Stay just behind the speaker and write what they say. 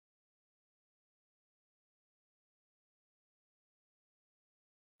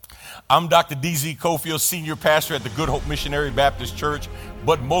I'm Dr. D.Z. Cofield, Senior Pastor at the Good Hope Missionary Baptist Church,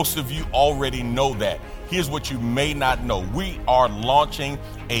 but most of you already know that. Here's what you may not know. We are launching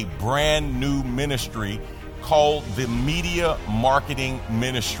a brand new ministry called the Media Marketing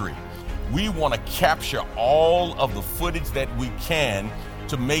Ministry. We want to capture all of the footage that we can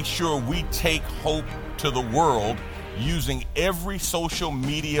to make sure we take hope to the world using every social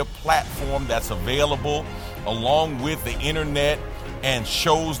media platform that's available, along with the internet and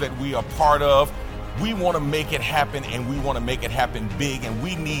shows that we are part of. We want to make it happen, and we want to make it happen big, and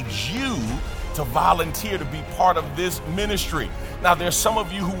we need you to volunteer to be part of this ministry. Now, there's some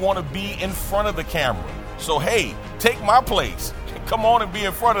of you who want to be in front of the camera. So, hey, take my place. Come on and be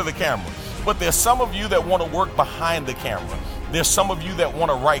in front of the camera. But there's some of you that want to work behind the camera. There's some of you that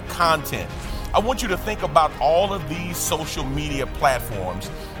want to write content. I want you to think about all of these social media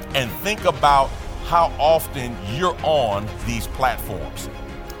platforms and think about how often you're on these platforms.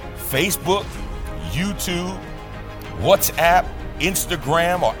 Facebook, YouTube, WhatsApp,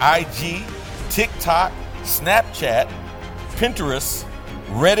 Instagram or IG, TikTok, Snapchat, Pinterest,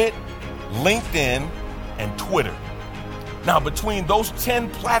 Reddit, LinkedIn, and Twitter. Now, between those 10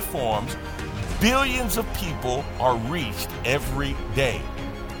 platforms, billions of people are reached every day.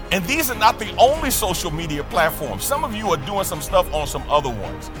 And these are not the only social media platforms. Some of you are doing some stuff on some other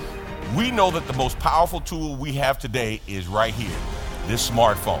ones. We know that the most powerful tool we have today is right here, this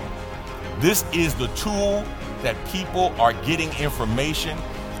smartphone. This is the tool that people are getting information,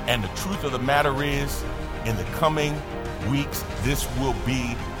 and the truth of the matter is, in the coming weeks, this will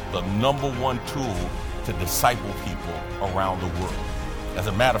be the #1 tool to disciple people around the world. As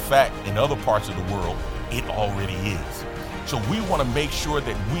a matter of fact, in other parts of the world, it already is. So we want to make sure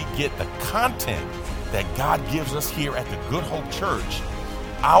that we get the content that God gives us here at the Good Hope Church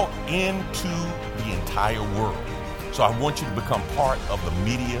out into the entire world. So I want you to become part of the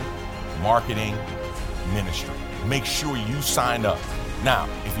Media Marketing Ministry. Make sure you sign up. Now,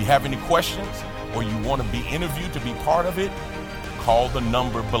 if you have any questions or you want to be interviewed to be part of it, call the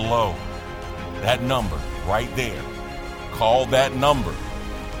number below. That number right there. Call that number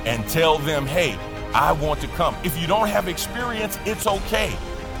and tell them, hey, I want to come. If you don't have experience, it's okay.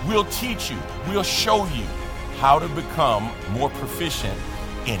 We'll teach you. We'll show you how to become more proficient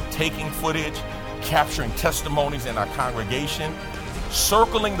in taking footage, capturing testimonies in our congregation,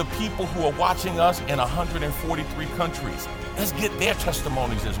 circling the people who are watching us in 143 countries. Let's get their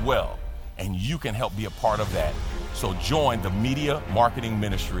testimonies as well. And you can help be a part of that. So join the Media Marketing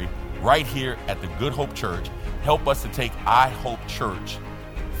Ministry right here at the Good Hope Church. Help us to take I Hope Church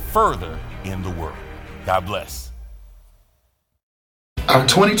further in the world. God bless. Our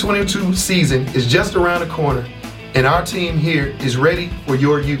 2022 season is just around the corner, and our team here is ready for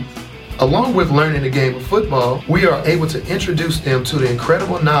your youth. Along with learning the game of football, we are able to introduce them to the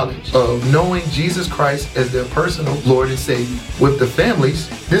incredible knowledge of knowing Jesus Christ as their personal Lord and Savior. With the families,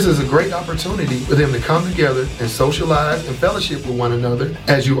 this is a great opportunity for them to come together and socialize and fellowship with one another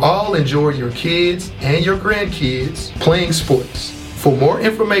as you all enjoy your kids and your grandkids playing sports. For more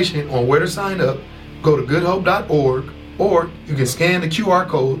information on where to sign up, go to goodhope.org, or you can scan the QR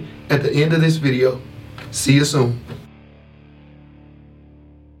code at the end of this video. See you soon.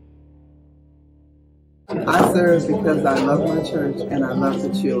 I serve because I love my church and I love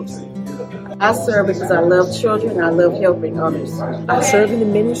the children. I serve because I love children and I love helping others. I serve in the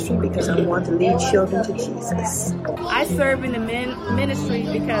ministry because I want to lead children to Jesus. I serve in the ministry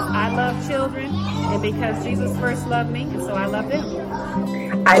because I love children and because Jesus first loved me, and so I love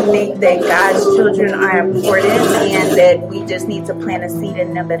them. I think that God's children are important and that we just need to plant a seed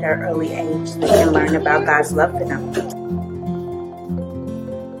in them at an early age so they can learn about God's love for them.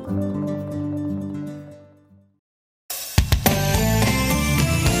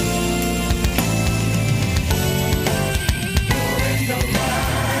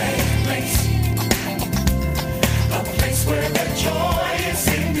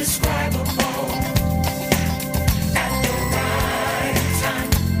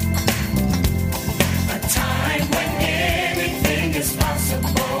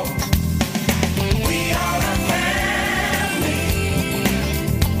 We are a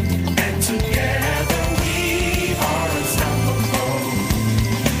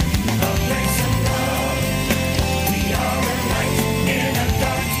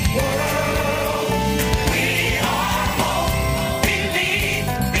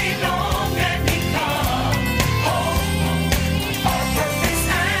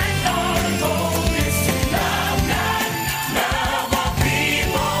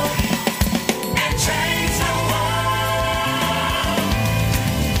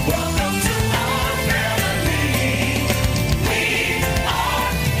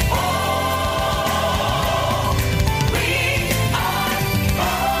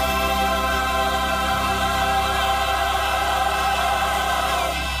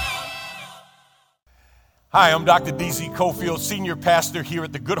Hi, I'm Dr. D.C. Cofield, Senior Pastor here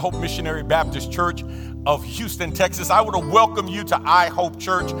at the Good Hope Missionary Baptist Church of Houston, Texas. I want to welcome you to I Hope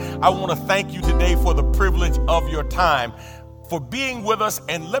Church. I want to thank you today for the privilege of your time, for being with us.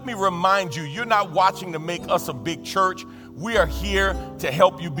 And let me remind you, you're not watching to make us a big church. We are here to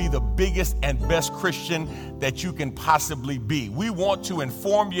help you be the biggest and best Christian that you can possibly be. We want to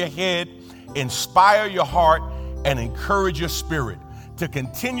inform your head, inspire your heart, and encourage your spirit to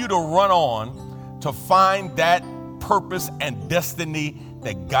continue to run on to find that purpose and destiny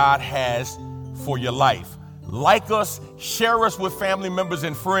that God has for your life. Like us, share us with family members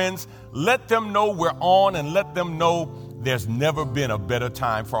and friends. Let them know we're on and let them know there's never been a better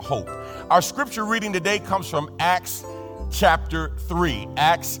time for hope. Our scripture reading today comes from Acts chapter 3.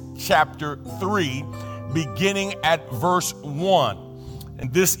 Acts chapter 3, beginning at verse 1.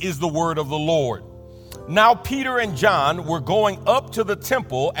 And this is the word of the Lord. Now Peter and John were going up to the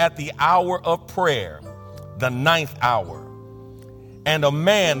temple at the hour of prayer, the 9th hour. And a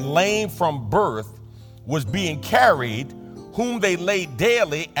man lame from birth was being carried, whom they laid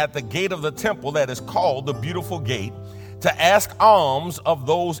daily at the gate of the temple that is called the Beautiful Gate, to ask alms of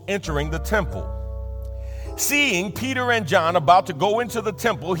those entering the temple. Seeing Peter and John about to go into the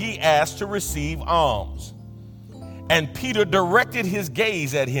temple, he asked to receive alms. And Peter directed his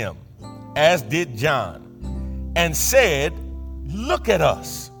gaze at him, as did John, and said, "Look at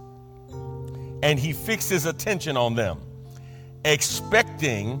us." And he fixed his attention on them,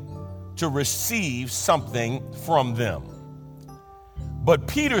 expecting to receive something from them. But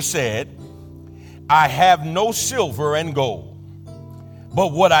Peter said, "I have no silver and gold,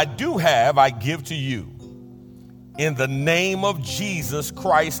 but what I do have I give to you. In the name of Jesus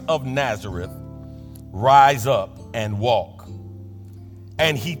Christ of Nazareth, rise up and walk."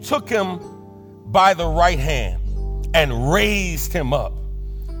 And he took him by the right hand and raised him up.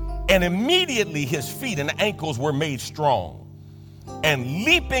 And immediately his feet and ankles were made strong. And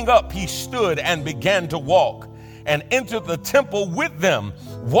leaping up, he stood and began to walk and entered the temple with them,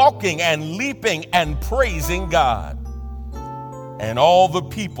 walking and leaping and praising God. And all the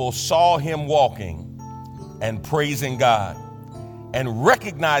people saw him walking and praising God and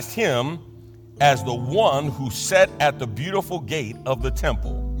recognized him as the one who sat at the beautiful gate of the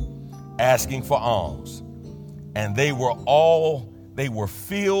temple, asking for alms. And they were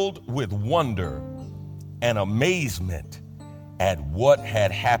filled with wonder and amazement at what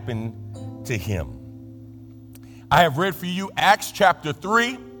had happened to him. I have read for you Acts chapter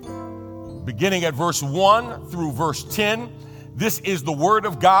 3, beginning at verse 1 through verse 10. This is the word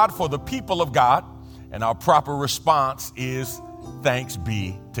of God for the people of God, and our proper response is thanks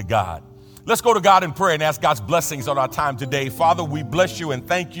be to God. Let's go to God in prayer and ask God's blessings on our time today. Father, we bless you and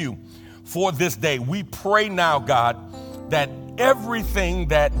thank you for this day. We pray now, God, that everything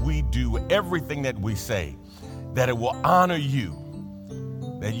that we do, everything that we say, that it will honor you,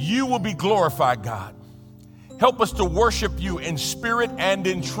 that you will be glorified, God. Help us to worship you in spirit and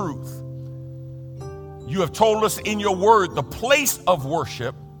in truth. You have told us in your word the place of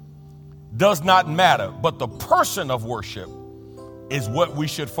worship does not matter, but the person of worship is what we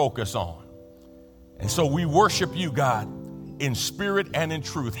should focus on. And so we worship you, God, in spirit and in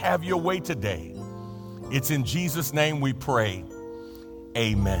truth. Have your way today. It's in Jesus' name we pray.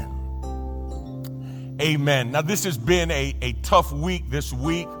 Amen. Amen. Now, this has been a tough week this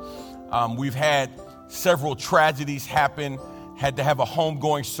week. We've had several tragedies happen. Had to have a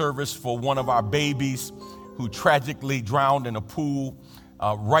homegoing service for one of our babies who tragically drowned in a pool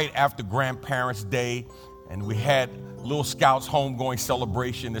right after Grandparents' Day. And we had Little Scouts homegoing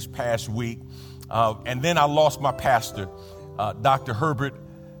celebration this past week. And then I lost my pastor, Dr. Herbert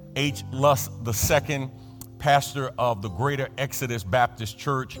H. Luss II, pastor of the Greater Exodus Baptist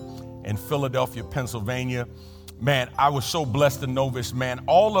Church in Philadelphia, Pennsylvania. Man, I was so blessed to know this man.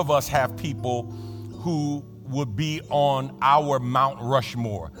 All of us have people who would be on our Mount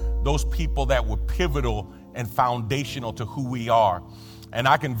Rushmore, those people that were pivotal and foundational to who we are. And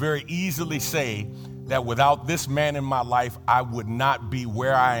I can very easily say that without this man in my life, I would not be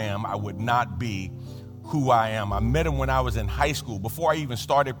where I am. I would not be who I am. I met him when I was in high school, before I even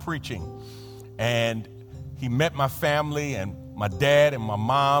started preaching. And he met my family and my dad and my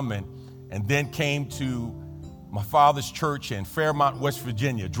mom, and then came to my father's church in Fairmont, West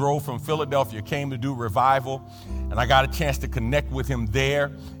Virginia, drove from Philadelphia, came to do revival, and I got a chance to connect with him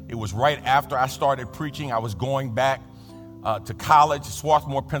there. It was right after I started preaching. I was going back to college,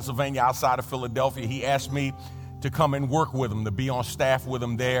 Swarthmore, Pennsylvania, outside of Philadelphia. He asked me to come and work with him, to be on staff with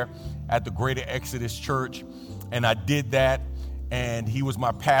him there at the Greater Exodus Church, and I did that, and he was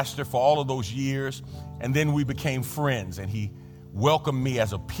my pastor for all of those years, and then we became friends, and he welcomed me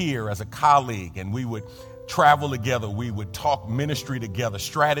as a peer, as a colleague, and we would travel together. We would talk ministry together,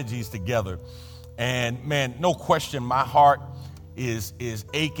 strategies together. And man, no question, my heart is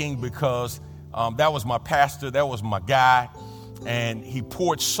aching because that was my pastor, that was my guy, and he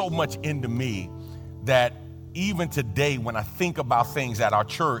poured so much into me that even today when I think about things at our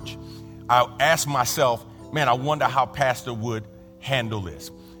church, I ask myself, man, I wonder how Pastor would handle this.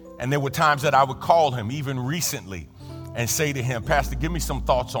 And there were times that I would call him, even recently, and say to him, Pastor, give me some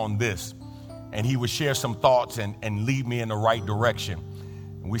thoughts on this. And he would share some thoughts and lead me in the right direction.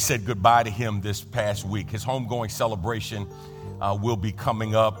 And we said goodbye to him this past week. His homegoing celebration will be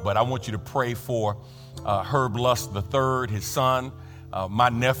coming up, but I want you to pray for Herb Lust III, his son, my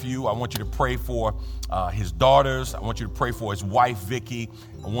nephew. I want you to pray for his daughters. I want you to pray for his wife, Vicky.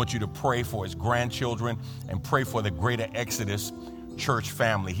 I want you to pray for his grandchildren and pray for the Greater Exodus church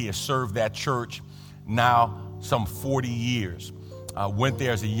family. He has served that church now some 40 years. Went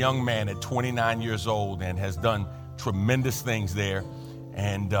there as a young man at 29 years old and has done tremendous things there.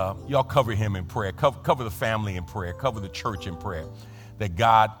 And y'all cover him in prayer. Cover the family in prayer. Cover the church in prayer. That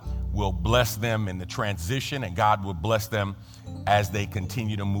God will bless them in the transition and God will bless them as they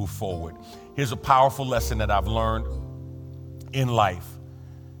continue to move forward. Here's a powerful lesson that I've learned in life.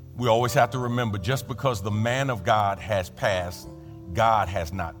 We always have to remember, just because the man of God has passed, God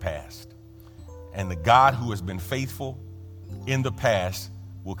has not passed. And the God who has been faithful in the past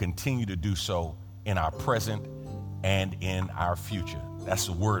will continue to do so in our present and in our future. That's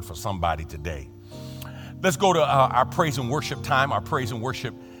a word for somebody today. Let's go to our praise and worship time. Our praise and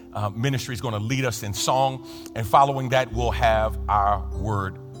worship ministry is going to lead us in song. And following that, we'll have our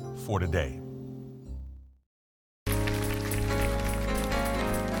word for today.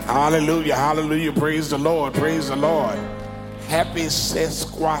 Hallelujah, hallelujah. Praise the Lord, praise the Lord. Happy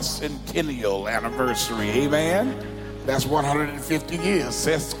sesquicentennial anniversary, amen? That's 150 years,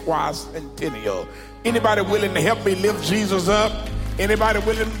 sesquicentennial. Anybody willing to help me lift Jesus up? Anybody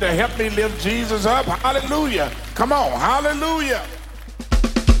willing to help me lift Jesus up? Hallelujah. Come on, hallelujah.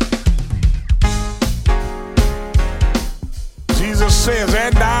 Jesus says,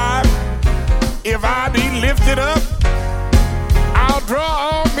 and if I be lifted up, I'll draw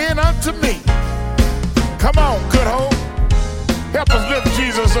all men unto me. Come on, good hope. Help us lift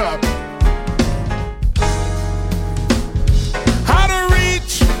Jesus up. How to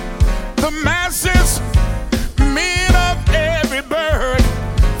reach the masses, men of every bird.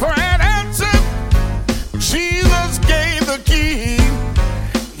 For an answer, Jesus gave the key.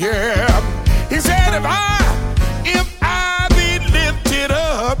 Yeah, he said, if I be lifted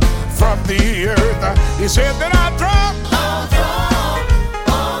up from the earth, he said that I'll draw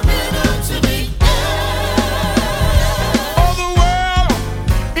all men unto me. Oh, the world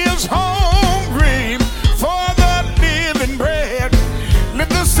is hungry for the living bread. Let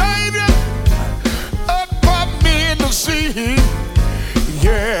the Savior up for men to see.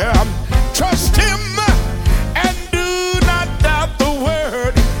 Yeah, trust him and do not doubt the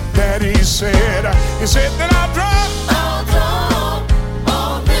word that he said. He said that I'll draw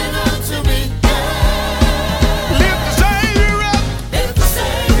all men unto me. Lift the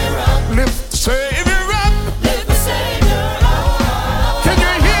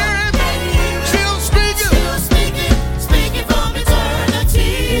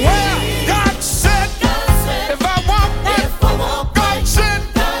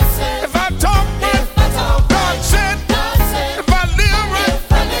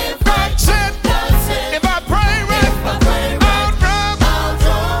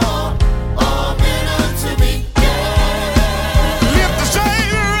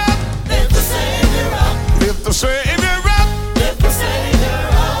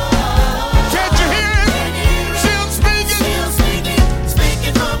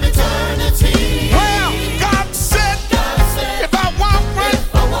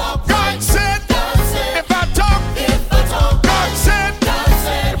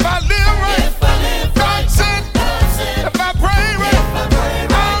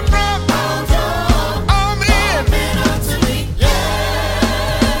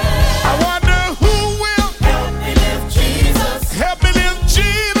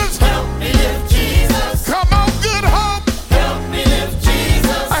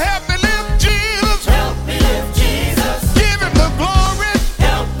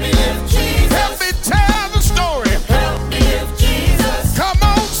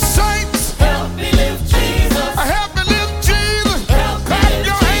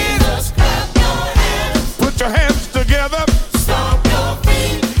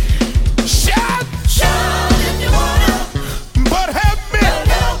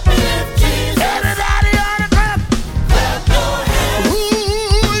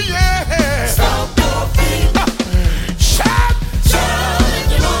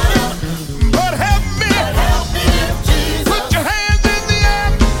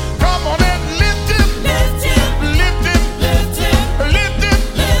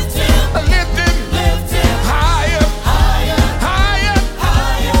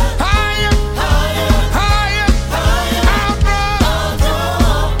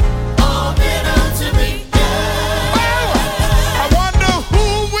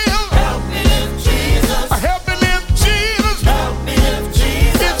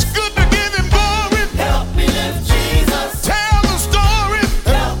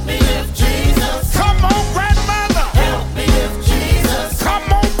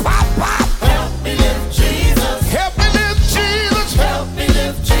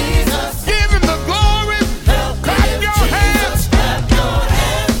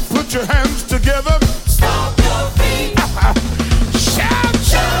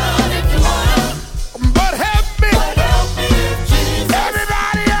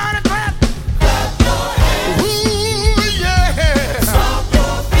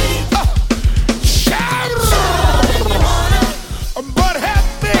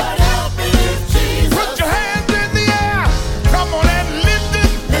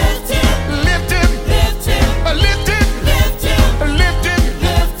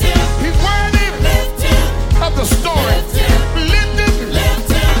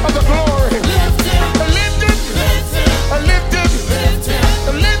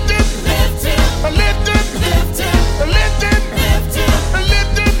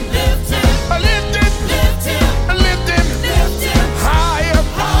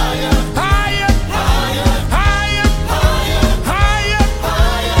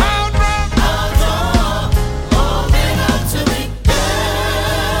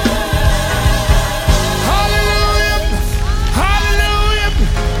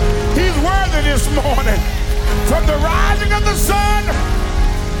morning. From the rising of the sun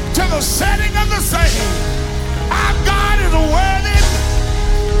to the setting of the same, our God is worthy.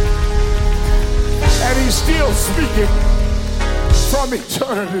 And he's still speaking from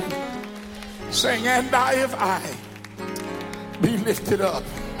eternity, saying, and if I be lifted up.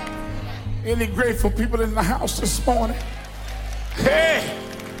 Any grateful people in the house this morning? Hey,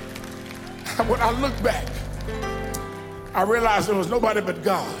 when I look back, I realized there was nobody but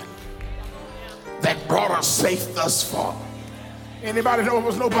God that brought us safe thus far. Anybody know it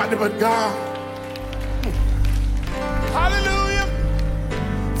was nobody but God? Hallelujah.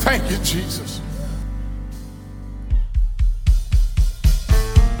 Thank you, Jesus.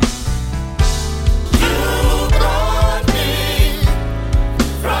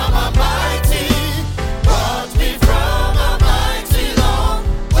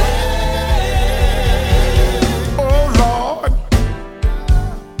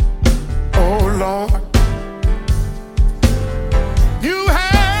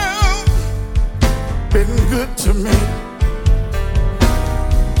 To me,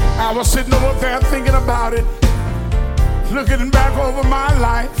 I was sitting over there thinking about it, looking back over my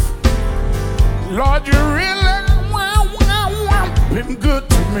life. Lord, you really been good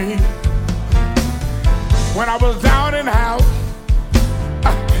to me. When I was down and out,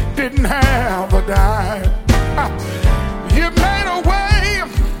 I didn't have a dime. You made a way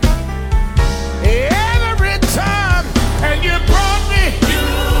every time, and you brought me.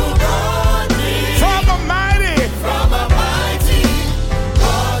 From a mighty,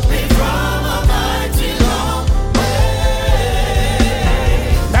 brought me from a mighty long way.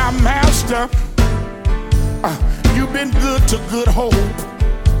 Now, Master, you've been good to Good Hope.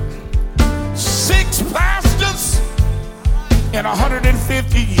 6 pastors in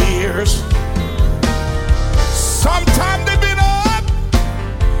 150 years. Sometimes they've been up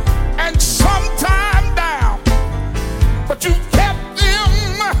and sometimes down, but you kept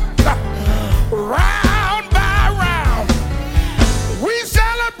them right.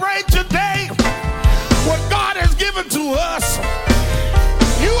 Today, what God has given to us,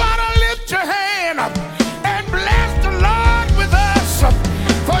 you ought to lift your hand and bless the Lord with us,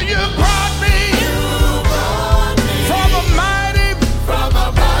 for you brought me from a mighty, brought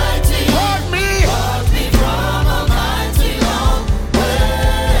me from a mighty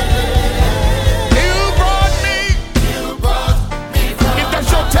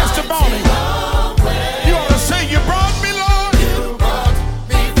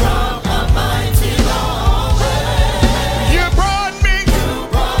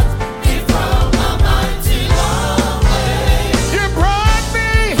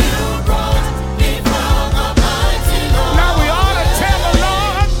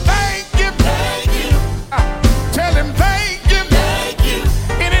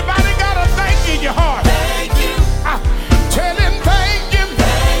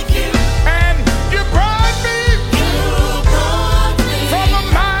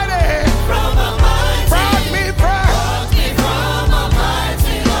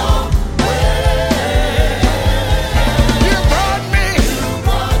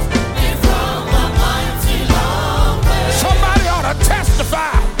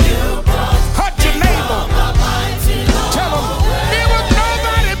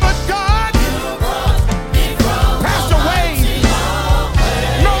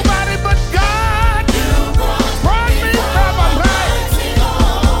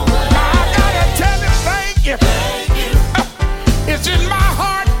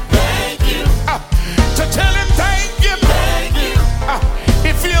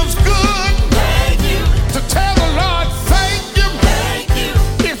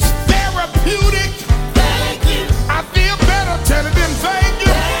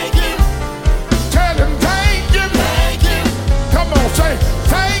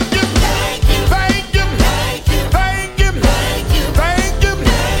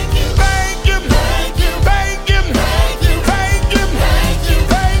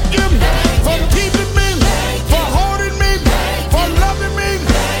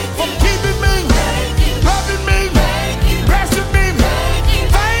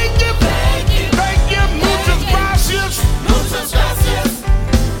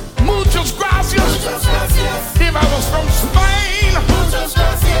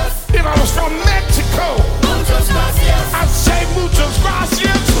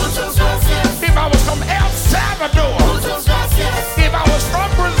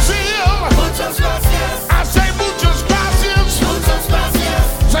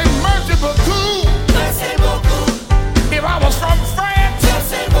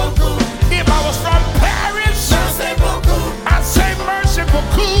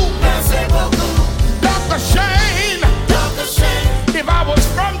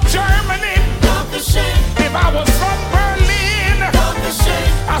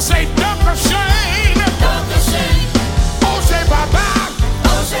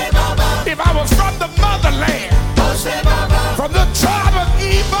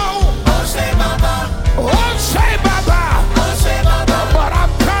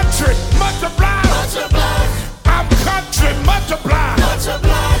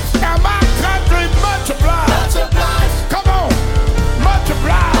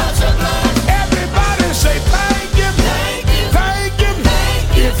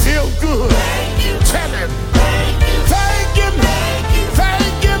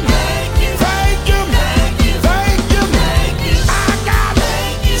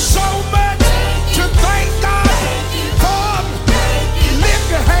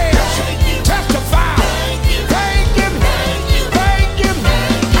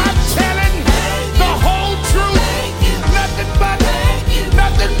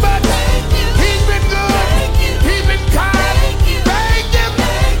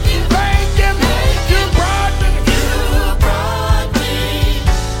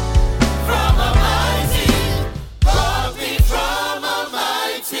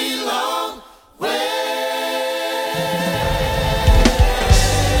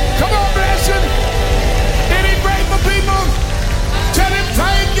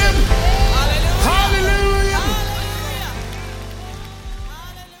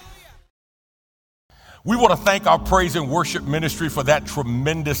We want to thank our praise and worship ministry for that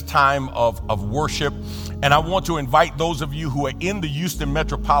tremendous time of worship. And I want to invite those of you who are in the Houston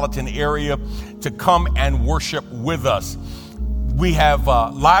metropolitan area to come and worship with us. We have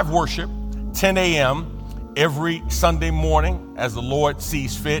live worship, 10 a.m. every Sunday morning as the Lord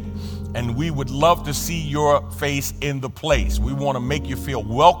sees fit. And we would love to see your face in the place. We want to make you feel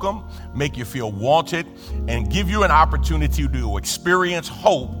welcome, make you feel wanted, and give you an opportunity to experience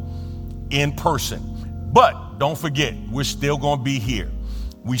hope in person. But don't forget, we're still going to be here.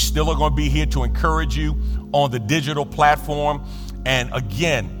 We still are going to be here to encourage you on the digital platform. And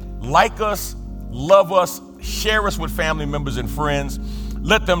again, like us, love us, share us with family members and friends.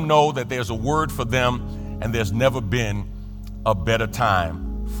 Let them know that there's a word for them and there's never been a better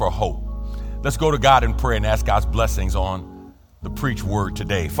time for hope. Let's go to God in prayer and ask God's blessings on the preached word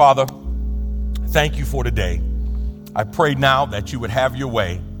today. Father, thank you for today. I pray now that you would have your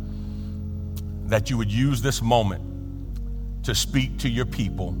way, that you would use this moment to speak to your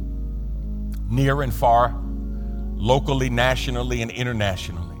people near and far, locally, nationally, and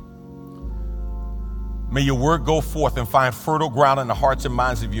internationally. May your word go forth and find fertile ground in the hearts and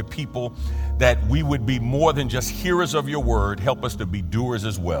minds of your people, that we would be more than just hearers of your word. Help us to be doers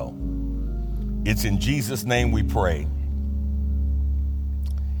as well. It's in Jesus' name we pray.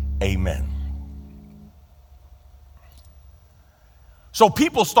 Amen. So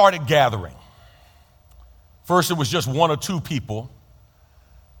people started gathering. First, it was just one or two people.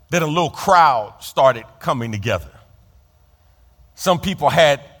 Then a little crowd started coming together. Some people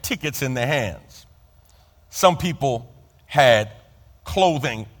had tickets in their hands. Some people had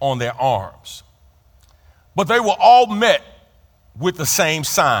clothing on their arms. But they were all met with the same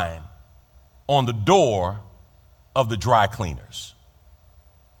sign on the door of the dry cleaners: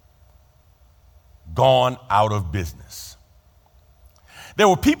 gone out of business. There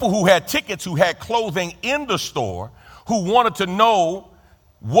were people who had tickets, who had clothing in the store, who wanted to know,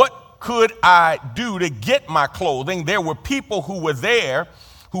 what could I do to get my clothing? There were people who were there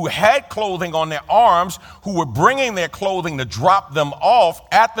who had clothing on their arms, who were bringing their clothing to drop them off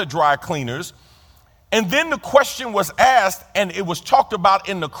at the dry cleaners. And then the question was asked, and it was talked about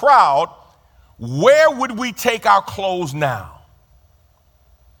in the crowd: where would we take our clothes now?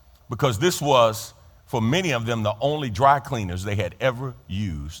 Because this was, for many of them, the only dry cleaners they had ever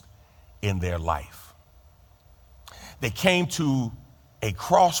used in their life. They came to a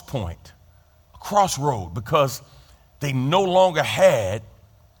cross point, a crossroad, because they no longer had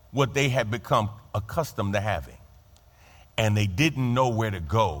what they had become accustomed to having. And they didn't know where to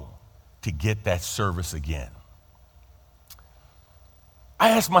go to get that service again.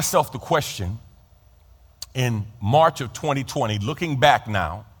 I asked myself the question in March of 2020, looking back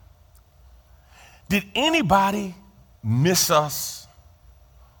now: did anybody miss us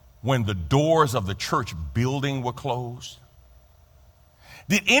when the doors of the church building were closed?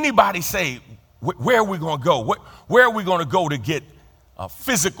 Did anybody say, where are we going to go? Where are we going to go to get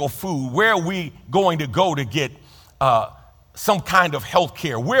physical food? Where are we going to go to get some kind of health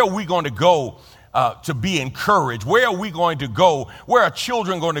care? Where are we going to go to be encouraged? Where are we going to go? Where are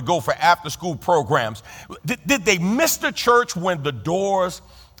children going to go for after-school programs? Did they miss the church when the doors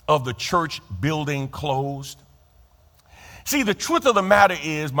of the church building closed? See, the truth of the matter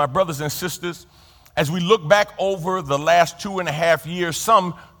is, my brothers and sisters, as we look back over the last 2.5 years,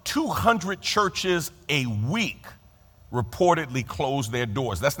 some 200 churches a week reportedly closed their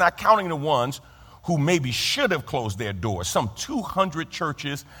doors. That's not counting the ones who maybe should have closed their doors. Some 200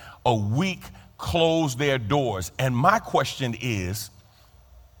 churches a week closed their doors. And my question is,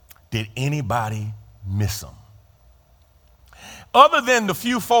 did anybody miss them? Other than the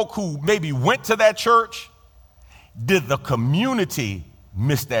few folk who maybe went to that church, did the community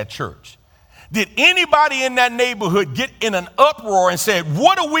miss that church? Did anybody in that neighborhood get in an uproar and said,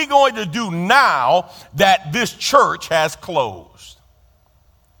 what are we going to do now that this church has closed?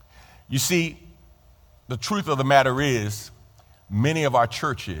 You see, the truth of the matter is, many of our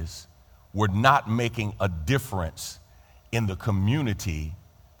churches were not making a difference in the community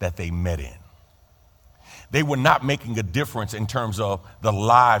that they met in. They were not making a difference in terms of the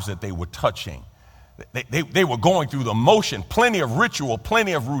lives that they were touching. They were going through the motion, plenty of ritual,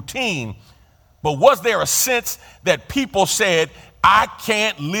 plenty of routine. But was there a sense that people said, I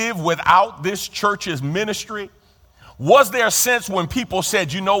can't live without this church's ministry? Was there a sense when people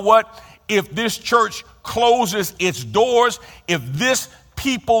said, you know what? If this church closes its doors, if this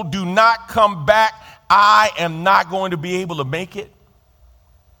people do not come back, I am not going to be able to make it?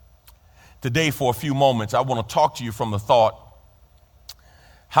 Today, for a few moments, I want to talk to you from the thought,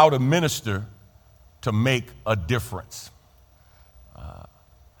 how to minister to make a difference.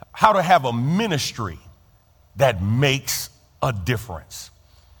 How to have a ministry that makes a difference.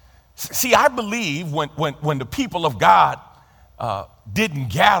 See, I believe when the people of God didn't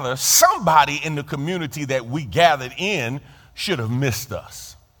gather, somebody in the community that we gathered in should have missed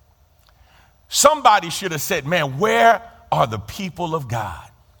us. Somebody should have said, man, where are the people of God?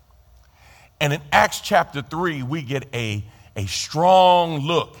 And in Acts chapter 3, we get a strong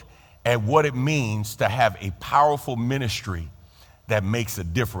look at what it means to have a powerful ministry that makes a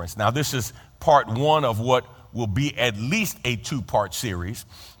difference. Now, this is part one of what will be at least a 2-part series,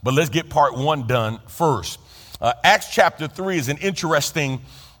 but let's get part one done first. Acts chapter 3 is an interesting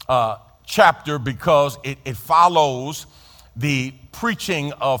chapter because it follows the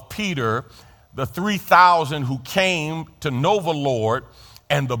preaching of Peter, the 3,000 who came to know the Lord,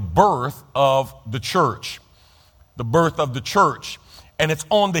 and the birth of the church. The birth of the church. And it's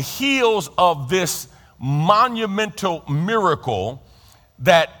on the heels of this monumental miracle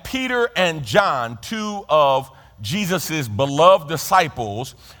that Peter and John, 2 of Jesus's beloved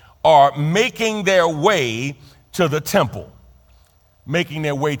disciples, are making their way to the temple. Making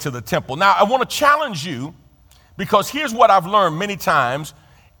their way to the temple. Now, I want to challenge you, because here's what I've learned many times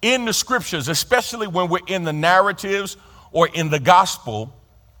in the scriptures, especially when we're in the narratives or in the gospel.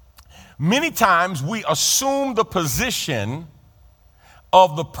 Many times we assume the position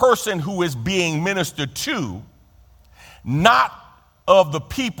of the person who is being ministered to, not of the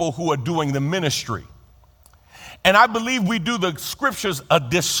people who are doing the ministry. And I believe we do the scriptures a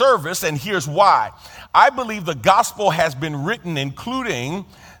disservice, and here's why. I believe the gospel has been written, including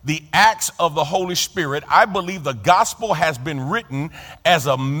the acts of the Holy Spirit. I believe the gospel has been written as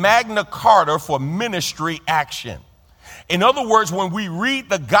a Magna Carta for ministry action. In other words, when we read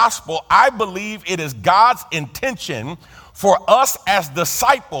the gospel, I believe it is God's intention for us as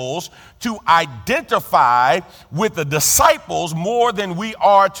disciples to identify with the disciples more than we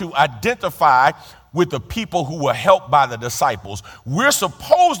are to identify with the people who were helped by the disciples. We're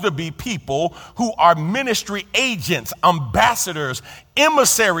supposed to be people who are ministry agents, ambassadors,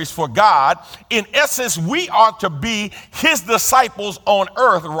 emissaries for God. In essence, we are to be his disciples on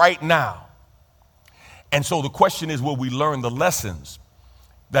earth right now. And so the question is, will we learn the lessons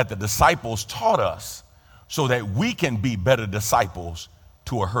that the disciples taught us so that we can be better disciples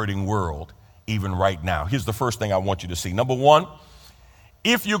to a hurting world even right now? Here's the first thing I want you to see. Number one,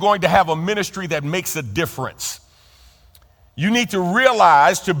 if you're going to have a ministry that makes a difference, you need to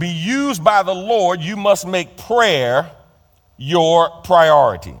realize to be used by the Lord, you must make prayer your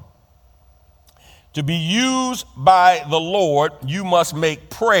priority. To be used by the Lord, you must make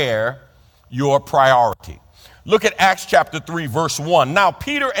prayer your priority. Look at Acts chapter 3, verse 1. Now,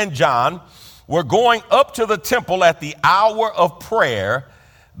 Peter and John were going up to the temple at the hour of prayer,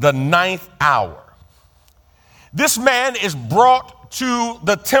 the 9th hour. This man is brought to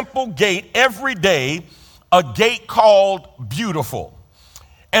the temple gate every day, a gate called Beautiful.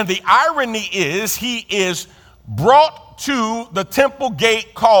 And the irony is he is brought to the temple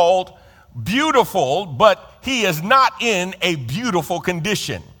gate called Beautiful, but he is not in a beautiful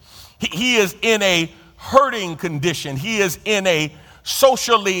condition. He is in a hurting condition. He is in a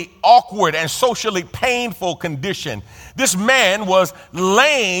socially awkward and socially painful condition. This man was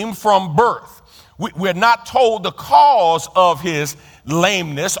lame from birth. We're not told the cause of his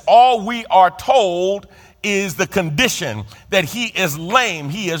lameness. All we are told is the condition, that he is lame.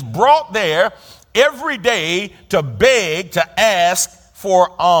 He is brought there every day to beg, to ask for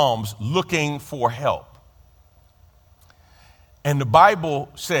alms, looking for help. And the Bible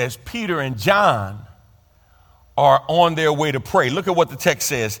says Peter and John are on their way to pray. Look at what the text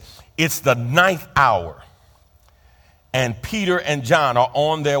says. It's the 9th hour. And Peter and John are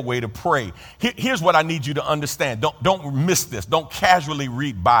on their way to pray. Here's what I need you to understand. Don't miss this. Don't casually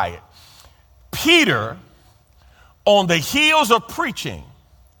read by it. Peter, on the heels of preaching,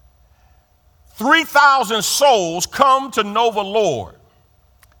 3,000 souls come to know the Lord.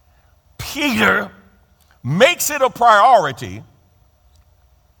 Peter makes it a priority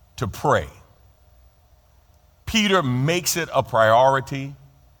to pray. Peter makes it a priority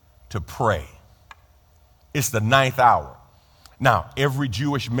to pray. It's the 9th hour. Now, every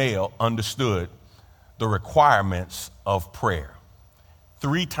Jewish male understood the requirements of prayer.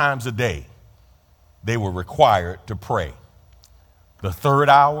 3 times a day, they were required to pray. The 3rd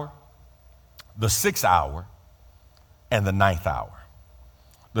hour, the 6th hour, and the 9th hour.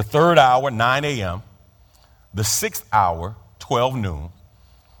 The 3rd hour, 9 a.m., the 6th hour, 12 noon,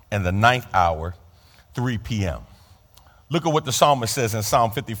 and the 9th hour, 3 p.m. Look at what the psalmist says in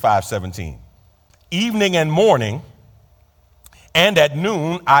Psalm 55:17. Evening and morning, and at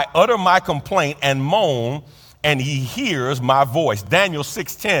noon, I utter my complaint and moan, and he hears my voice. Daniel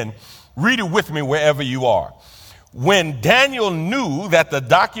 6:10 Read it with me wherever you are. When Daniel knew that the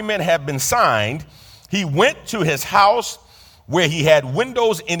document had been signed, he went to his house where he had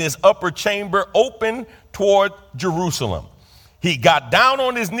windows in his upper chamber open toward Jerusalem. He got down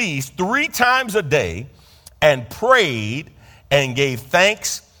on his knees 3 times a day and prayed and gave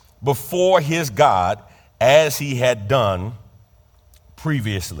thanks before his God as he had done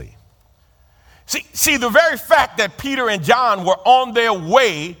previously. See, the very fact that Peter and John were on their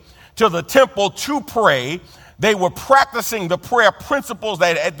way to the temple to pray, they were practicing the prayer principles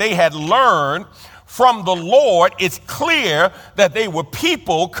that they had learned from the Lord. It's clear that they were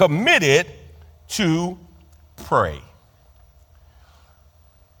people committed to pray.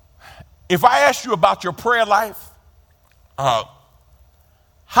 If I asked you about your prayer life,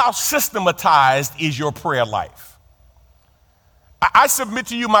 how systematized is your prayer life? I submit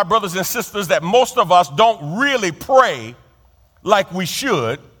to you, my brothers and sisters, that most of us don't really pray like we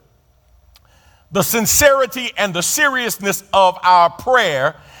should. The sincerity and the seriousness of our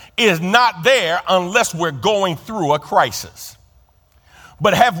prayer is not there unless we're going through a crisis.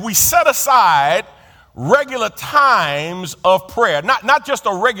 But have we set aside regular times of prayer? Not just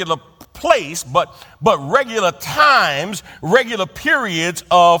a regular place, but regular times, regular periods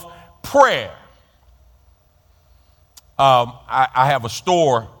of prayer. I have a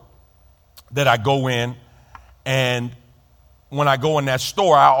store that I go in, and when I go in that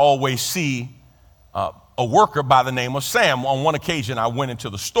store, I always see a worker by the name of Sam. On one occasion, I went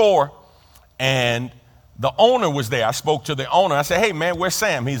into the store, and the owner was there. I spoke to the owner. I said, "Hey, man, where's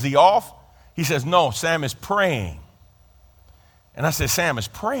Sam? Is he off?" He says, "No, Sam is praying." And I said, "Sam is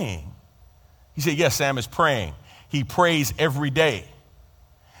praying?" He said, "Yes, Sam is praying. He prays every day.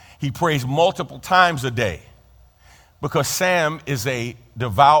 He prays multiple times a day because Sam is a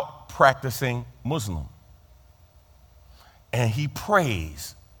devout, practicing Muslim. And he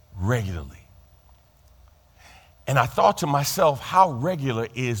prays regularly." And I thought to myself, how regular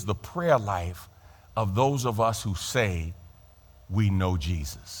is the prayer life of those of us who say we know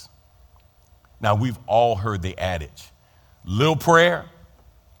Jesus? Now, we've all heard the adage, little prayer,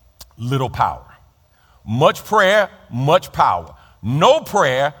 little power. Much prayer, much power. No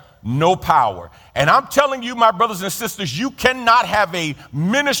prayer, no power. And I'm telling you, my brothers and sisters, you cannot have a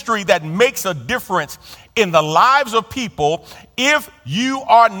ministry that makes a difference in the lives of people if you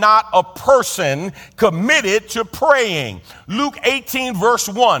are not a person committed to praying. Luke 18, verse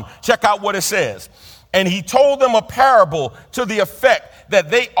 1, check out what it says. And he told them a parable to the effect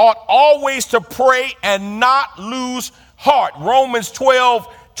that they ought always to pray and not lose heart. Romans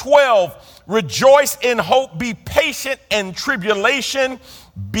 12:12, rejoice in hope, be patient in tribulation,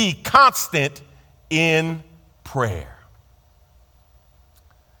 be constant in prayer.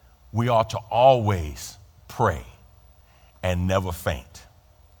 We ought to always pray and never faint.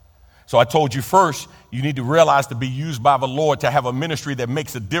 So I told you first, you need to realize to be used by the Lord, to have a ministry that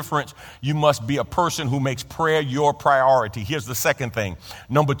makes a difference, you must be a person who makes prayer your priority. Here's the second thing.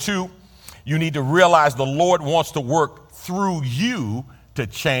 Number 2, you need to realize the Lord wants to work through you to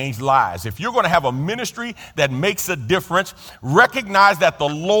change lives. If you're going to have a ministry that makes a difference, recognize that the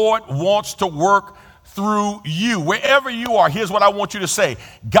Lord wants to work through you. Wherever you are, here's what I want you to say.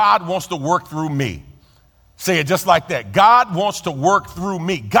 God wants to work through me. Say it just like that. God wants to work through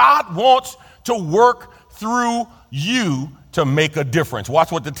me. God wants to work through you to make a difference.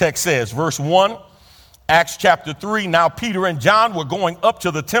 Watch what the text says. Verse 1, Acts chapter 3. Now Peter and John were going up to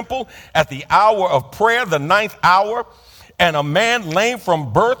the temple at the hour of prayer, the 9th hour, and a man lame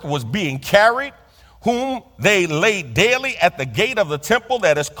from birth was being carried, whom they laid daily at the gate of the temple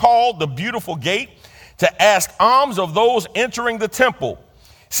that is called the Beautiful Gate, to ask alms of those entering the temple.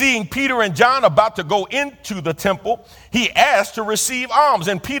 Seeing Peter and John about to go into the temple, he asked to receive alms,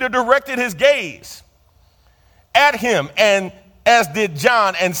 and Peter directed his gaze at him, and as did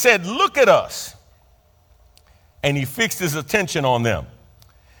John, and said, "Look at us." And he fixed his attention on them,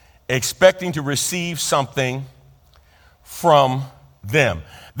 expecting to receive something from them.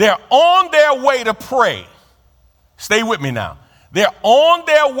 They're on their way to pray. Stay with me now. They're on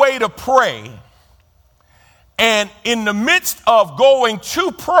their way to pray. And in the midst of going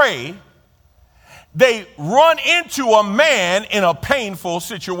to pray, they run into a man in a painful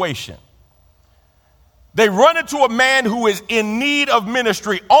situation. They run into a man who is in need of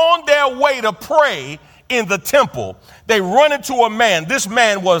ministry on their way to pray in the temple. They run into a man. This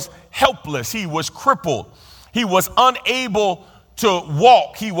man was helpless. He was crippled. He was unable to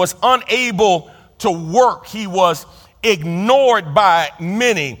walk. He was unable to work. He was ignored by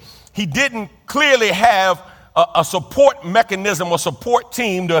many. He didn't clearly have a support mechanism or support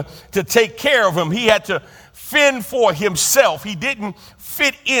team to take care of him. He had to fend for himself. He didn't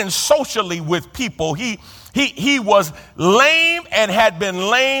fit in socially with people. He was lame and had been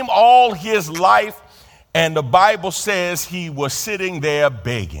lame all his life. And the Bible says he was sitting there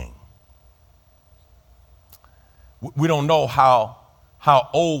begging. We don't know how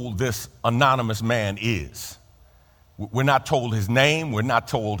old this anonymous man is. We're not told his name. We're not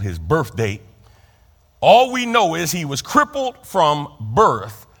told his birth date. All we know is he was crippled from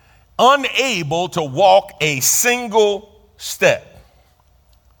birth, unable to walk a single step.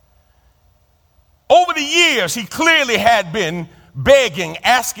 Over the years, he clearly had been begging,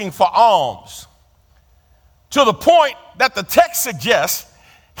 asking for alms, to the point that the text suggests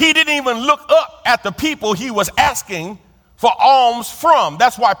he didn't even look up at the people he was asking for alms from.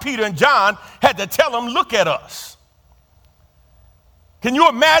 That's why Peter and John had to tell him, look at us. Can you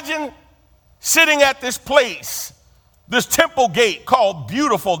imagine sitting at this place, this temple gate called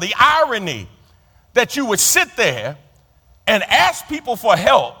Beautiful? The irony that you would sit there and ask people for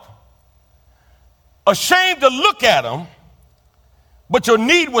help, ashamed to look at them, but your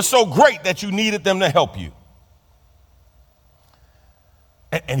need was so great that you needed them to help you.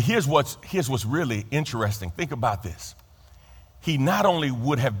 And here's what's really interesting. Think about this. He not only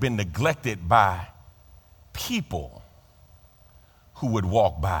would have been neglected by people who would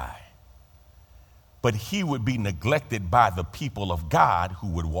walk by, but he would be neglected by the people of God who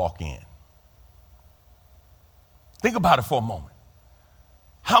would walk in. Think about it for a moment.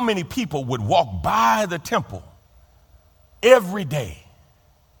 How many people would walk by the temple every day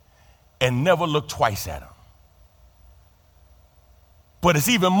and never look twice at him? But it's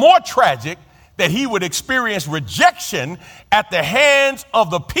even more tragic that he would experience rejection at the hands of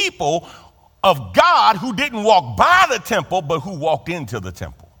the people of God who didn't walk by the temple, but who walked into the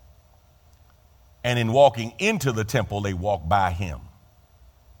temple. And in walking into the temple, they walked by him.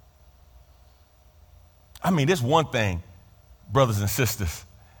 I mean, it's one thing, brothers and sisters,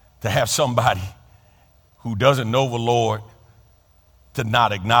 to have somebody who doesn't know the Lord to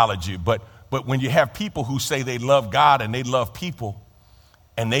not acknowledge you. But when you have people who say they love God and they love people,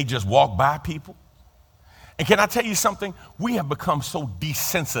 and they just walk by people. And can I tell you something? We have become so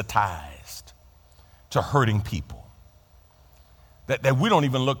desensitized to hurting people that we don't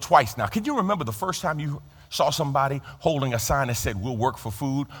even look twice now. Can you remember the first time you saw somebody holding a sign that said, we'll work for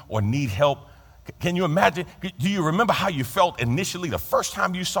food or need help? Can you imagine? Do you remember how you felt initially the first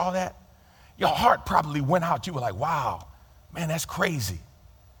time you saw that? Your heart probably went out. You were like, wow, man, that's crazy.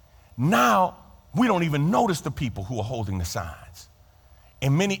 Now we don't even notice the people who are holding the signs.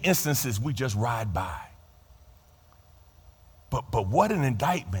 In many instances, we just ride by. But what an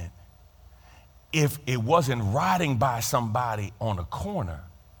indictment if it wasn't riding by somebody on a corner,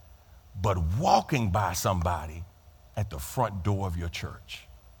 but walking by somebody at the front door of your church.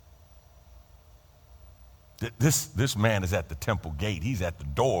 This man is at the temple gate. He's at the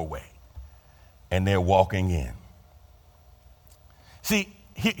doorway, and they're walking in. See,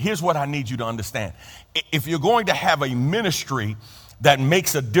 here's what I need you to understand. If you're going to have a ministry that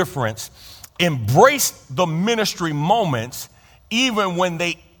makes a difference, embrace the ministry moments even when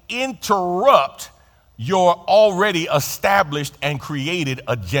they interrupt your already established and created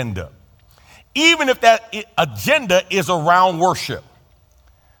agenda. Even if that agenda is around worship,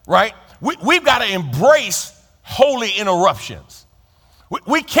 right? We've got to embrace holy interruptions.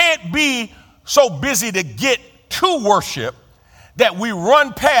 We can't be so busy to get to worship that we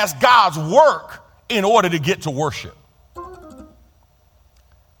run past God's work in order to get to worship.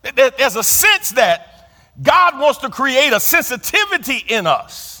 There's a sense that God wants to create a sensitivity in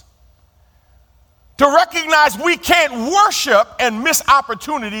us to recognize we can't worship and miss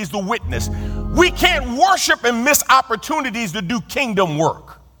opportunities to witness. We can't worship and miss opportunities to do kingdom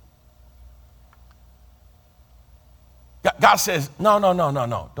work. God says, no.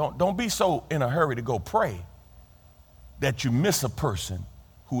 Don't be so in a hurry to go pray that you miss a person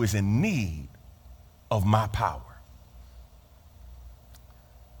who is in need of my power.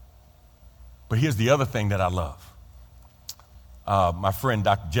 But here's the other thing that I love. My friend,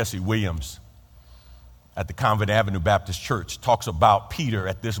 Dr. Jesse Williams at the Convent Avenue Baptist Church talks about Peter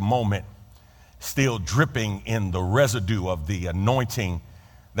at this moment still dripping in the residue of the anointing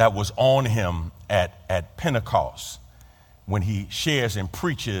that was on him at Pentecost when he shares and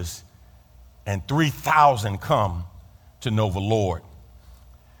preaches and 3,000 come to know the Lord.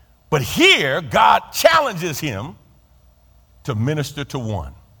 But here, God challenges him to minister to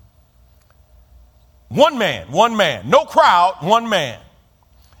one. One man, no crowd, one man.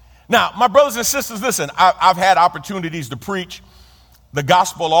 Now, my brothers and sisters, listen, I've had opportunities to preach the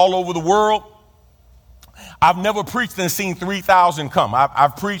gospel all over the world. I've never preached and seen 3,000 come.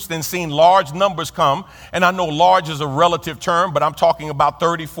 I've preached and seen large numbers come. And I know large is a relative term, but I'm talking about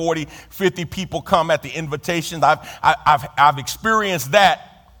 30, 40, 50 people come at the invitations. I've experienced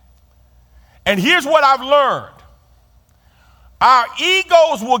that. And here's what I've learned. Our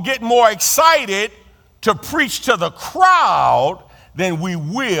egos will get more excited to preach to the crowd than we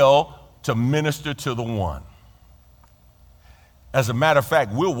will to minister to the one. As a matter of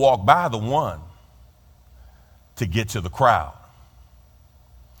fact, we'll walk by the one to get to the crowd.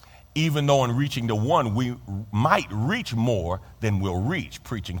 Even though in reaching the one, we might reach more than we'll reach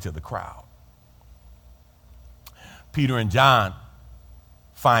preaching to the crowd. Peter and John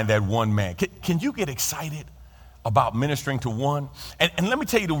find that one man. Can you get excited about ministering to one? And let me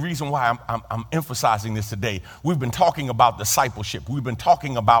tell you the reason why I'm emphasizing this today. We've been talking about discipleship. We've been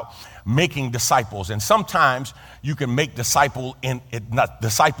talking about making disciples. And sometimes you can make disciples in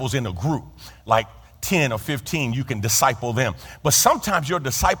a group, like 10 or 15, you can disciple them. But sometimes your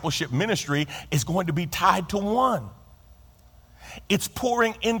discipleship ministry is going to be tied to one. It's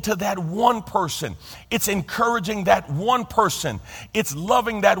pouring into that one person. It's encouraging that one person. It's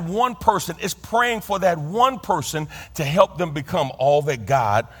loving that one person. It's praying for that one person to help them become all that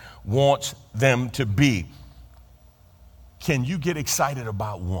God wants them to be. Can you get excited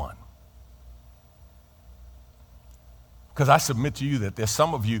about one? Because I submit to you that there's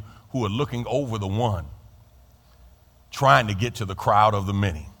some of you who are looking over the one, trying to get to the crowd of the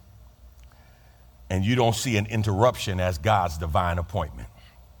many. And you don't see an interruption as God's divine appointment.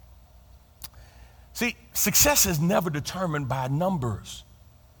 See, success is never determined by numbers.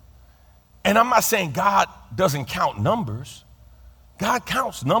 And I'm not saying God doesn't count numbers. God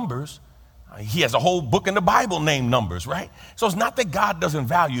counts numbers. He has a whole book in the Bible named Numbers, right? So it's not that God doesn't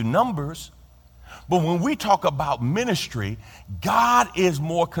value numbers. But when we talk about ministry, God is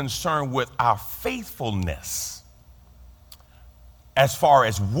more concerned with our faithfulness as far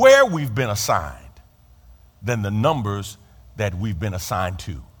as where we've been assigned than the numbers that we've been assigned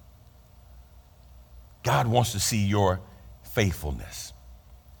to. God wants to see your faithfulness.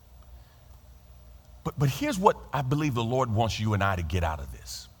 But here's what I believe the Lord wants you and I to get out of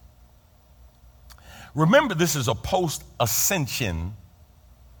this. Remember, this is a post-ascension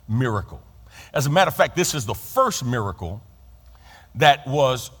miracle. As a matter of fact, this is the first miracle that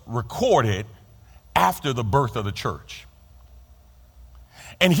was recorded after the birth of the church.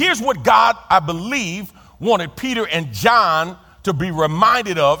 And here's what God, I believe, wanted Peter and John to be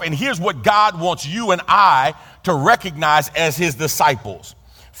reminded of. And here's what God wants you and I to recognize as his disciples.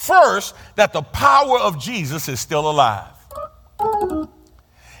 First, that the power of Jesus is still alive.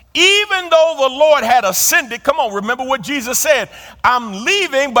 Even though the Lord had ascended, come on, remember what Jesus said. I'm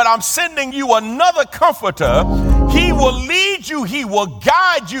leaving, but I'm sending you another comforter. He will lead you. He will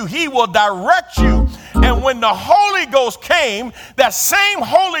guide you. He will direct you. And when the Holy Ghost came, that same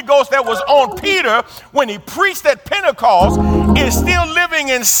Holy Ghost that was on Peter when he preached at Pentecost is still living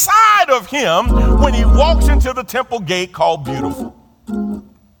inside of him when he walks into the temple gate called Beautiful.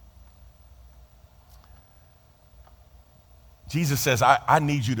 Jesus says, I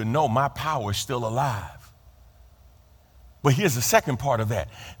need you to know my power is still alive. But here's the second part of that.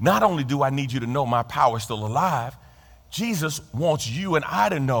 Not only do I need you to know my power is still alive, Jesus wants you and I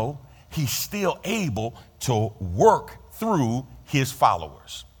to know he's still able to work through his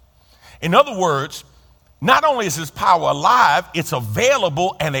followers. In other words, not only is his power alive, it's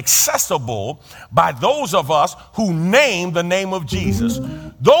available and accessible by those of us who name the name of Jesus.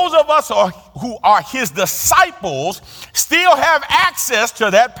 Those of us who are his disciples still have access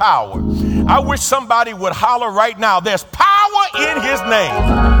to that power. I wish somebody would holler right now, there's power in his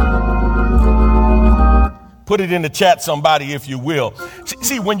name. Put it in the chat, somebody, if you will.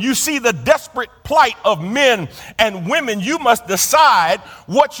 See, when you see the desperate plight of men and women, you must decide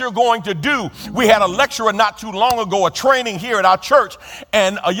what you're going to do. We had a lecturer not too long ago, a training here at our church,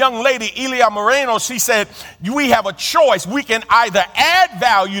 and a young lady, Elia Moreno, she said, we have a choice. We can either add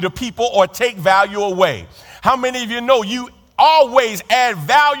value to people or take value away. How many of you know you always add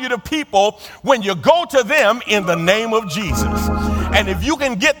value to people when you go to them in the name of Jesus? And if you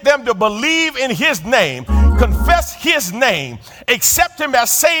can get them to believe in his name, confess his name, accept him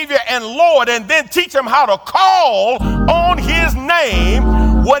as Savior and Lord, and then teach them how to call on his name,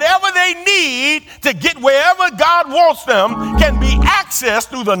 whatever they need to get wherever God wants them can be accessed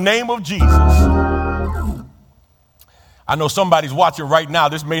through the name of Jesus. I know somebody's watching right now.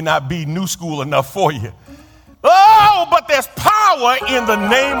 This may not be new school enough for you. Oh, but there's power in the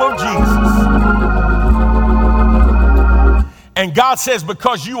name of Jesus. And God says,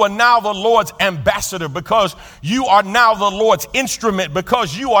 because you are now the Lord's ambassador, because you are now the Lord's instrument,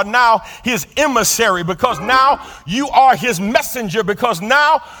 because you are now his emissary, because now you are his messenger, because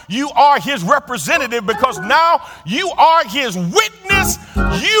now you are his representative, because now you are his witness,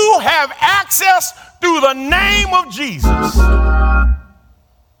 you have access through the name of Jesus.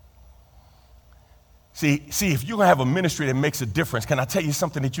 See, if you're going to have a ministry that makes a difference, can I tell you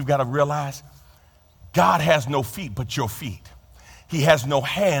something that you've got to realize? God has no feet but your feet. He has no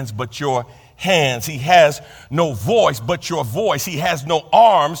hands but your hands. He has no voice but your voice. He has no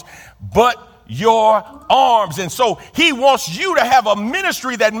arms but your arms. And so he wants you to have a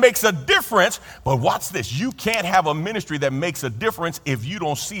ministry that makes a difference. But watch this. You can't have a ministry that makes a difference if you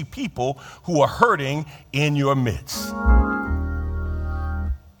don't see people who are hurting in your midst.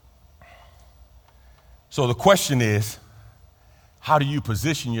 So the question is, how do you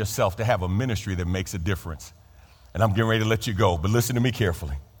position yourself to have a ministry that makes a difference? And I'm getting ready to let you go, but listen to me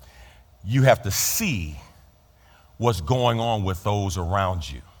carefully. You have to see what's going on with those around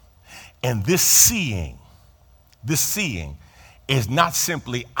you. And this seeing is not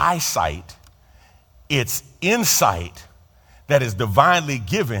simply eyesight, it's insight that is divinely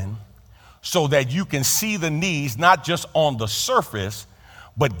given so that you can see the needs not just on the surface,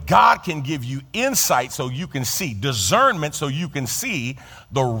 but God can give you insight so you can see, discernment so you can see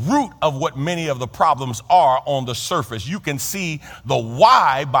the root of what many of the problems are on the surface. You can see the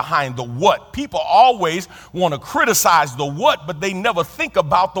why behind the what. People always want to criticize the what, but they never think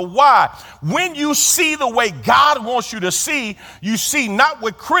about the why. When you see the way God wants you to see, you see not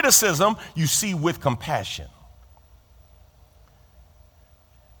with criticism, you see with compassion.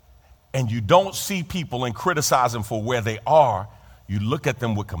 And you don't see people and criticize them for where they are. You look at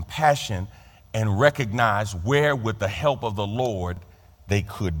them with compassion and recognize where, with the help of the Lord, they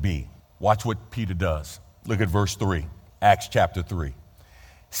could be. Watch what Peter does. Look at verse 3, Acts chapter 3.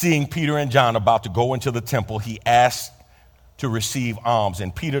 Seeing Peter and John about to go into the temple, he asked to receive alms.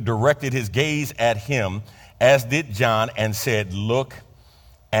 And Peter directed his gaze at him, as did John, and said, "Look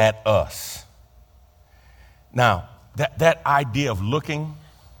at us." Now, that idea of looking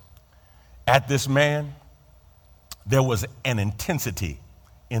at this man, there was an intensity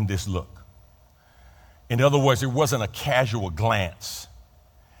in this look. In other words, it wasn't a casual glance.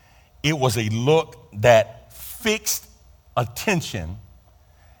 It was a look that fixed attention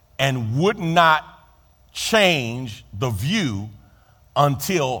and would not change the view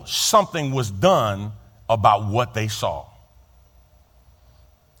until something was done about what they saw.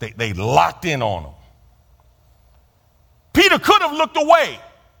 They locked in on him. Peter could have looked away,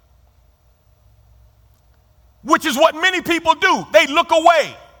 which is what many people do. They look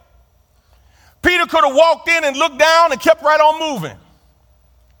away. Peter could have walked in and looked down and kept right on moving.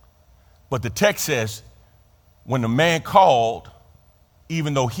 But the text says, when the man called,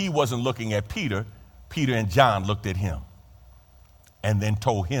 even though he wasn't looking at Peter, Peter and John looked at him and then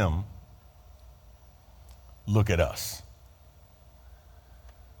told him, "Look at us."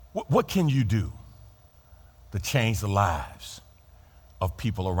 What can you do to change the lives of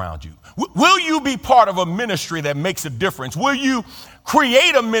people around you? Will you be part of a ministry that makes a difference? Will you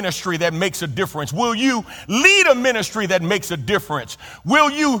create a ministry that makes a difference? Will you lead a ministry that makes a difference?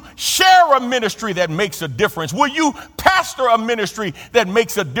 Will you share a ministry that makes a difference? Will you pastor a ministry that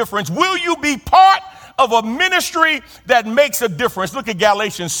makes a difference? Will you be part of a ministry that makes a difference? Look at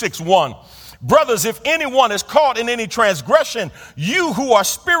Galatians 6:1. Brothers, if anyone is caught in any transgression, you who are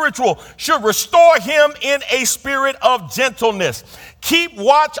spiritual should restore him in a spirit of gentleness. Keep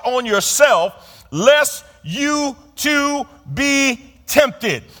watch on yourself, lest you too be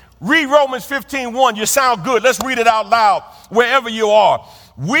tempted. Read Romans 15:1. You sound good. Let's read it out loud wherever you are.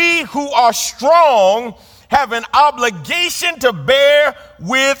 We who are strong have an obligation to bear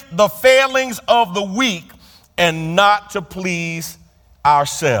with the failings of the weak and not to please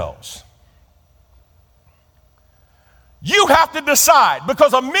ourselves. You have to decide,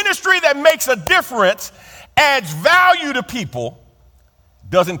 because a ministry that makes a difference adds value to people,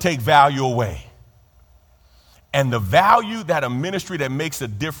 doesn't take value away. And the value that a ministry that makes a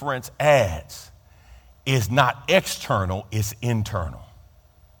difference adds is not external, it's internal.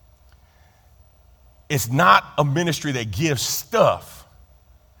 It's not a ministry that gives stuff.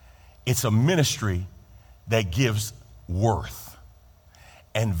 It's a ministry that gives worth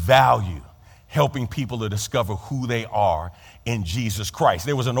and value, helping people to discover who they are in Jesus Christ.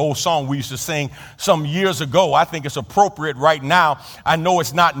 There was an old song we used to sing some years ago. I think it's appropriate right now. I know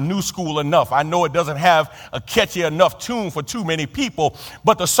it's not new school enough. I know it doesn't have a catchy enough tune for too many people.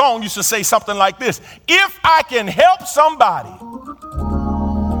 But the song used to say something like this: if I can help somebody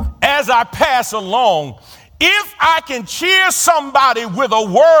as I pass along, if I can cheer somebody with a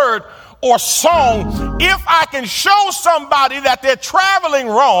word or song, if I can show somebody that they're traveling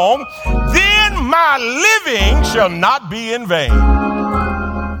wrong, then my living shall not be in vain.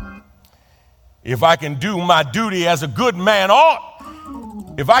 If I can do my duty as a good man ought,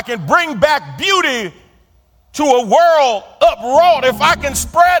 if I can bring back beauty to a world upraught, if I can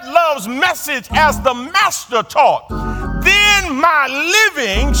spread love's message as the master taught, then my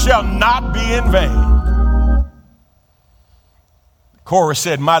living shall not be in vain. The chorus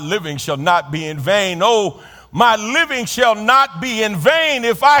said, my living shall not be in vain. Oh, my living shall not be in vain.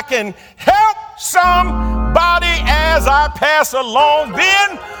 If I can help somebody as I pass along,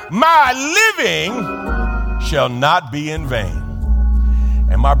 then my living shall not be in vain.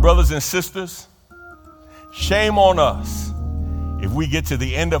 And my brothers and sisters, shame on us if we get to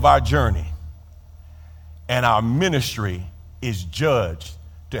the end of our journey and our ministry is judged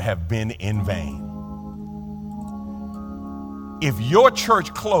to have been in vain. If your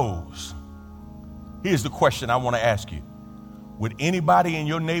church closed, here's the question I want to ask you. Would anybody in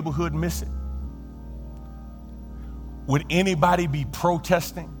your neighborhood miss it? Would anybody be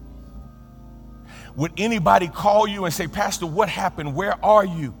protesting? Would anybody call you and say, Pastor, what happened? Where are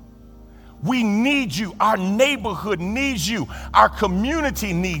you? We need you. Our neighborhood needs you. Our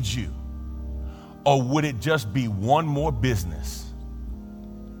community needs you. Or would it just be one more business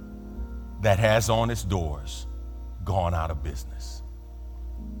that has on its doors gone out of business?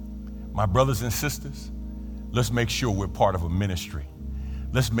 My brothers and sisters, let's make sure we're part of a ministry.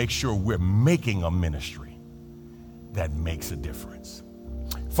 Let's make sure we're making a ministry that makes a difference.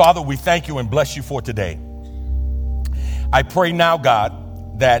 Father, we thank you and bless you for today. I pray now,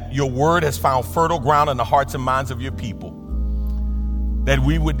 God, that your word has found fertile ground in the hearts and minds of your people, that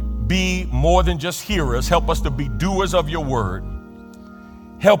we would be more than just hearers. Help us to be doers of your word.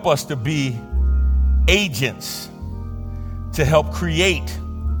 Help us to be agents to help create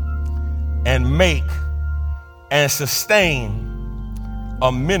and make and sustain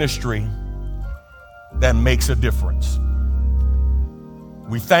a ministry that makes a difference.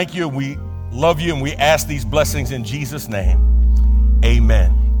 We thank you, we love you, and we ask these blessings in Jesus' name.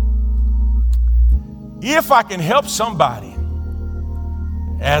 Amen. If I can help somebody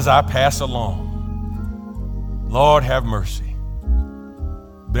as I pass along, Lord have mercy,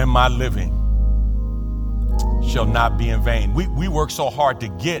 then my living shall not be in vain. We work so hard to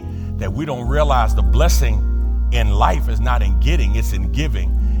get that we don't realize the blessing in life is not in getting, it's in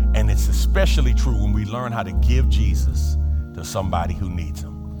giving. And it's especially true when we learn how to give Jesus to somebody who needs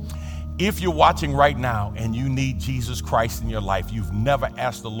him. If you're watching right now and you need Jesus Christ in your life, you've never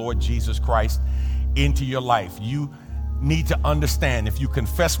asked the Lord Jesus Christ into your life, you need to understand, if you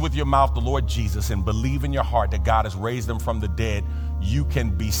confess with your mouth the Lord Jesus and believe in your heart that God has raised him from the dead, you can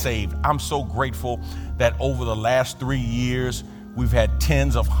be saved. I'm so grateful that over the last 3 years, we've had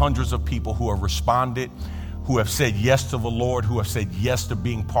tens of hundreds of people who have responded, who have said yes to the Lord, who have said yes to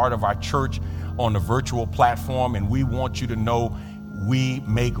being part of our church on the virtual platform. And we want you to know we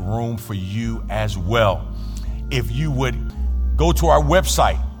make room for you as well. If you would go to our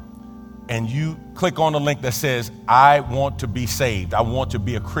website and you click on the link that says, I want to be saved, I want to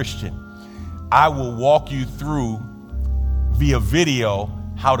be a Christian, I will walk you through via video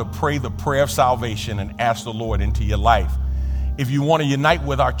how to pray the prayer of salvation and ask the Lord into your life. If you want to unite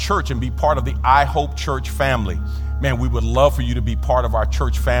with our church and be part of the I Hope Church family, man, we would love for you to be part of our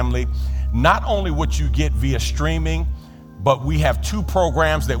church family. Not only what you get via streaming, but we have 2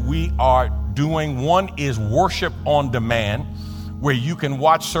 programs that we are doing. One is Worship on Demand, where you can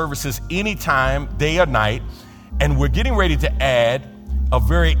watch services anytime, day or night. And we're getting ready to add a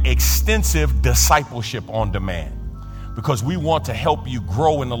very extensive Discipleship on Demand, because we want to help you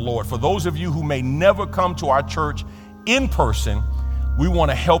grow in the Lord. For those of you who may never come to our church in person, we want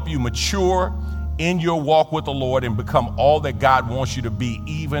to help you mature in your walk with the Lord and become all that God wants you to be,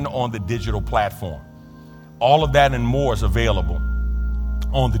 even on the digital platform. All of that and more is available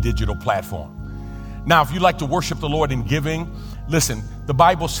on the digital platform. Now, if you like to worship the Lord in giving, listen, the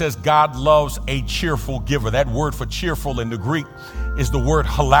Bible says God loves a cheerful giver. That word for cheerful in the Greek is the word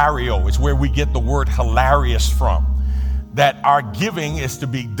hilario. It's where we get the word hilarious from. That our giving is to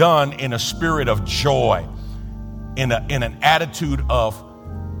be done in a spirit of joy, in an attitude of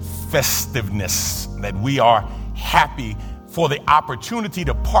festiveness, that we are happy for the opportunity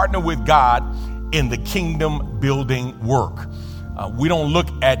to partner with God in the kingdom building work. We don't look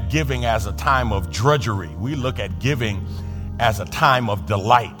at giving as a time of drudgery. We look at giving as a time of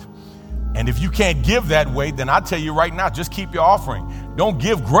delight. And if you can't give that way, then I tell you right now, just keep your offering. Don't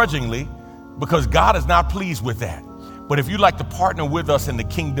give grudgingly, because God is not pleased with that. But if you'd like to partner with us in the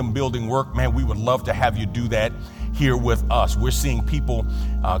kingdom building work, man, we would love to have you do that here with us. We're seeing people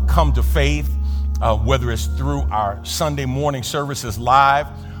come to faith, whether it's through our Sunday morning services live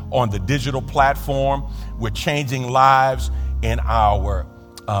on the digital platform. We're changing lives in our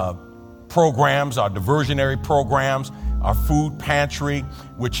programs, our diversionary programs, our food pantry.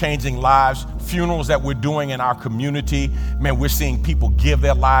 We're changing lives. Funerals that we're doing in our community. Man, we're seeing people give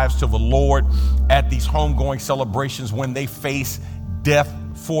their lives to the Lord at these homegoing celebrations when they face death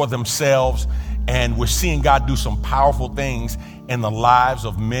for themselves. And we're seeing God do some powerful things in the lives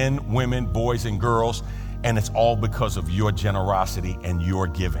of men, women, boys, and girls. And it's all because of your generosity and your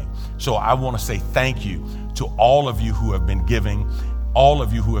giving. So I want to say thank you to all of you who have been giving, all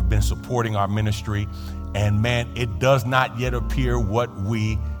of you who have been supporting our ministry. And man, it does not yet appear what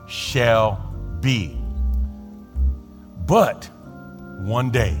we shall be. But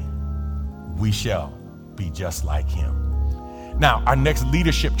one day we shall be just like him. Now, our next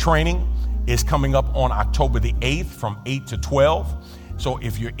leadership training is coming up on October the 8th from 8 to 12. So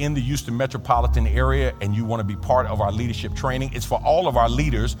if you're in the Houston metropolitan area and you want to be part of our leadership training, it's for all of our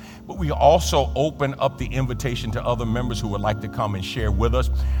leaders, but we also open up the invitation to other members who would like to come and share with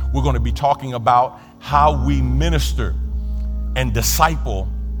us. We're going to be talking about how we minister and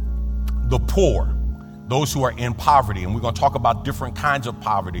disciple the poor, those who are in poverty. And we're going to talk about different kinds of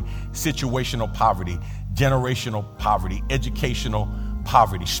poverty, situational poverty, generational poverty, educational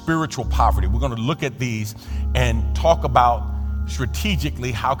poverty, spiritual poverty. We're going to look at these and talk about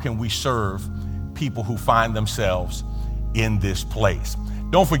strategically how can we serve people who find themselves in this place.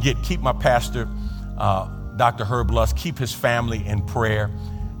 Don't forget, keep my pastor, Dr. Herb Luss, keep his family in prayer,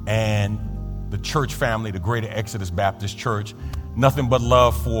 and the church family, the Greater Exodus Baptist Church. Nothing but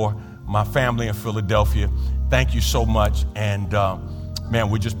love for my family in Philadelphia. Thank you so much. And man,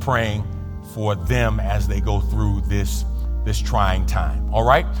 we're just praying for them as they go through this trying time. All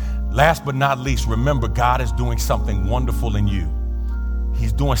right. Last but not least, remember, God is doing something wonderful in you.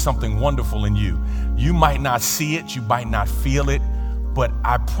 He's doing something wonderful in you. You might not see it, you might not feel it, but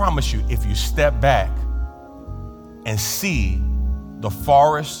I promise you, if you step back and see the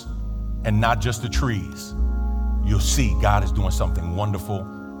forest and not just the trees, you'll see God is doing something wonderful,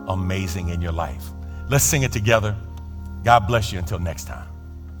 amazing in your life. Let's sing it together. God bless you until next time.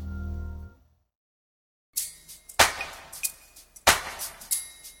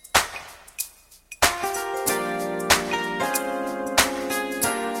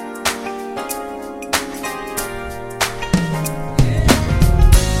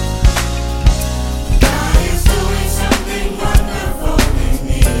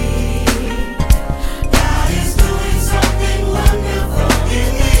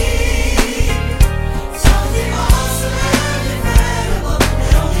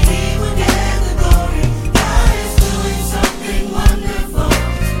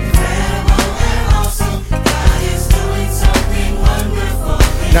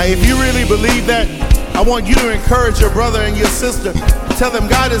 Now, if you really believe that, I want you to encourage your brother and your sister. Tell them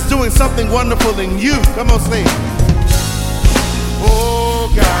God is doing something wonderful in you. Come on, sing. Oh,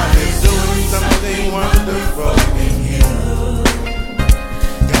 God is doing something wonderful in you.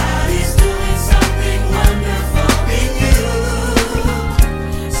 God is doing something wonderful in you.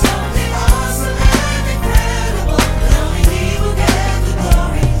 Something awesome and incredible. Only He will get the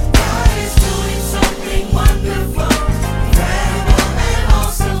glory. God is doing something wonderful.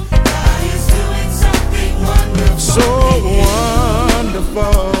 So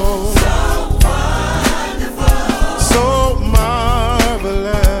wonderful, so wonderful, so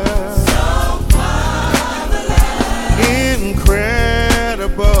marvelous,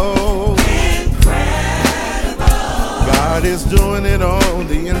 incredible, God is doing it on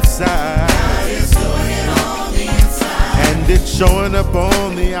the inside, and it's showing up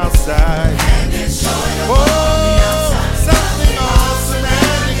on the outside. Something awesome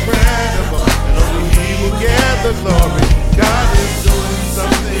and incredible. Get the glory. God is doing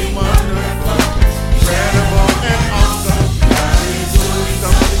something wonderful, incredible, and awesome. God is doing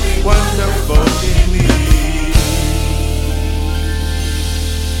something wonderful in me.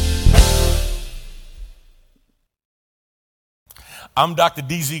 I'm Dr.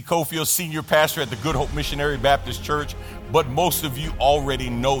 D.Z. Cofield, Senior Pastor at the Good Hope Missionary Baptist Church, but most of you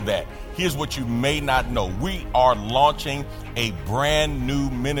already know that. Here's what you may not know. We are launching a brand new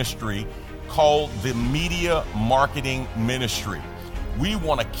ministry called the Media Marketing Ministry. We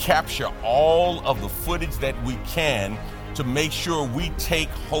want to capture all of the footage that we can to make sure we take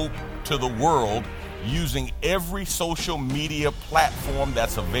hope to the world using every social media platform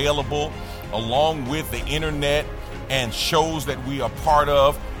that's available, along with the internet and shows that we are part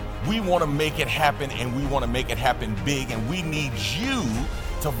of. We want to make it happen, and we want to make it happen big, and we need you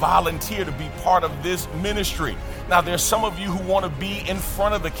to volunteer to be part of this ministry. Now, there's some of you who want to be in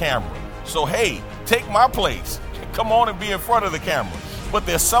front of the camera. So, hey, take my place. Come on and be in front of the camera. But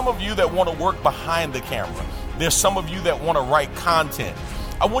there's some of you that want to work behind the camera. There's some of you that want to write content.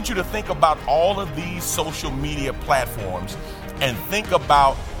 I want you to think about all of these social media platforms and think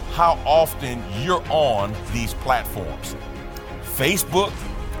about how often you're on these platforms. Facebook,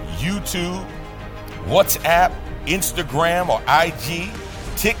 YouTube, WhatsApp, Instagram or IG,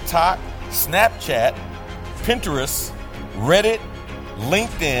 TikTok, Snapchat, Pinterest, Reddit,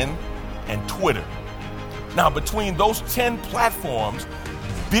 LinkedIn, and Twitter. Now, between those 10 platforms,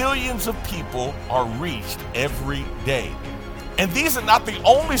 billions of people are reached every day. And these are not the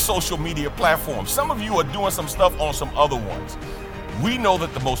only social media platforms. Some of you are doing some stuff on some other ones. We know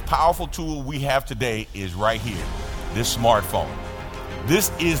that the most powerful tool we have today is right here, this smartphone.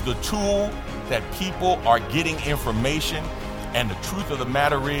 This is the tool that people are getting information, and the truth of the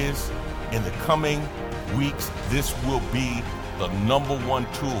matter is, in the coming weeks, this will be the number one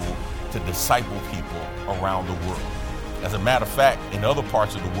tool to disciple people around the world. As a matter of fact, in other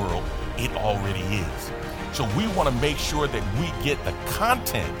parts of the world, it already is. So we want to make sure that we get the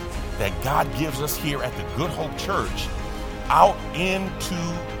content that God gives us here at the Good Hope Church out into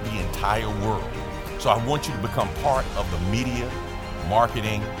the entire world. So I want you to become part of the media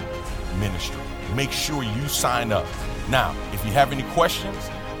marketing ministry. Make sure you sign up. Now, if you have any questions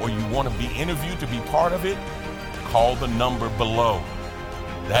or you want to be interviewed to be part of it, call the number below.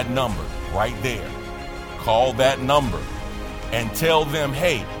 That number right there. Call that number and tell them,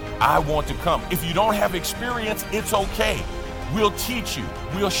 hey, I want to come. If you don't have experience, it's okay. We'll teach you.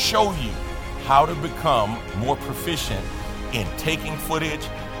 We'll show you how to become more proficient in taking footage,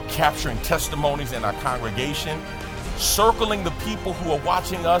 capturing testimonies in our congregation, circling the people who are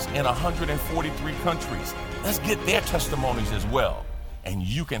watching us in 143 countries. Let's get their testimonies as well. And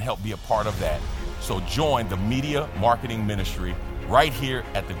you can help be a part of that. So join the media marketing ministry right here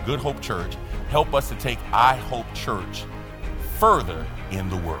at the Good Hope Church. Help us to take I Hope Church further in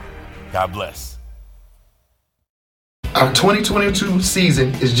the world. God bless. Our 2022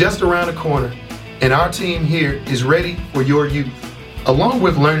 season is just around the corner, and our team here is ready for your youth. Along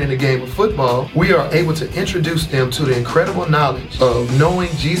with learning the game of football, we are able to introduce them to the incredible knowledge of knowing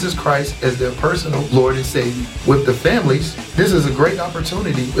Jesus Christ as their personal Lord and Savior. With the families, this is a great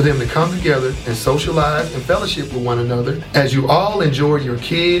opportunity for them to come together and socialize and fellowship with one another as you all enjoy your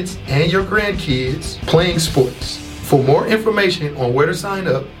kids and your grandkids playing sports. For more information on where to sign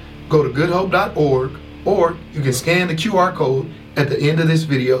up, go to goodhope.org, or you can scan the QR code at the end of this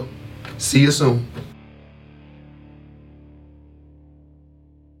video. See you soon.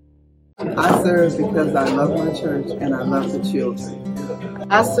 I serve because I love my church and I love the children.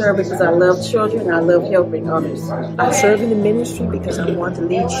 I serve because I love children and I love helping others. I serve in the ministry because I want to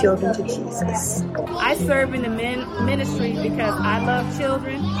lead children to Jesus. I serve in the ministry because I love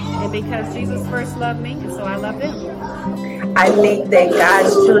children and because Jesus first loved me, and so I love them. I think that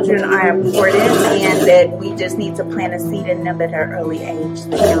God's children are important and that we just need to plant a seed in them at an early age so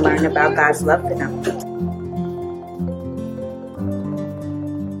they can learn about God's love for them.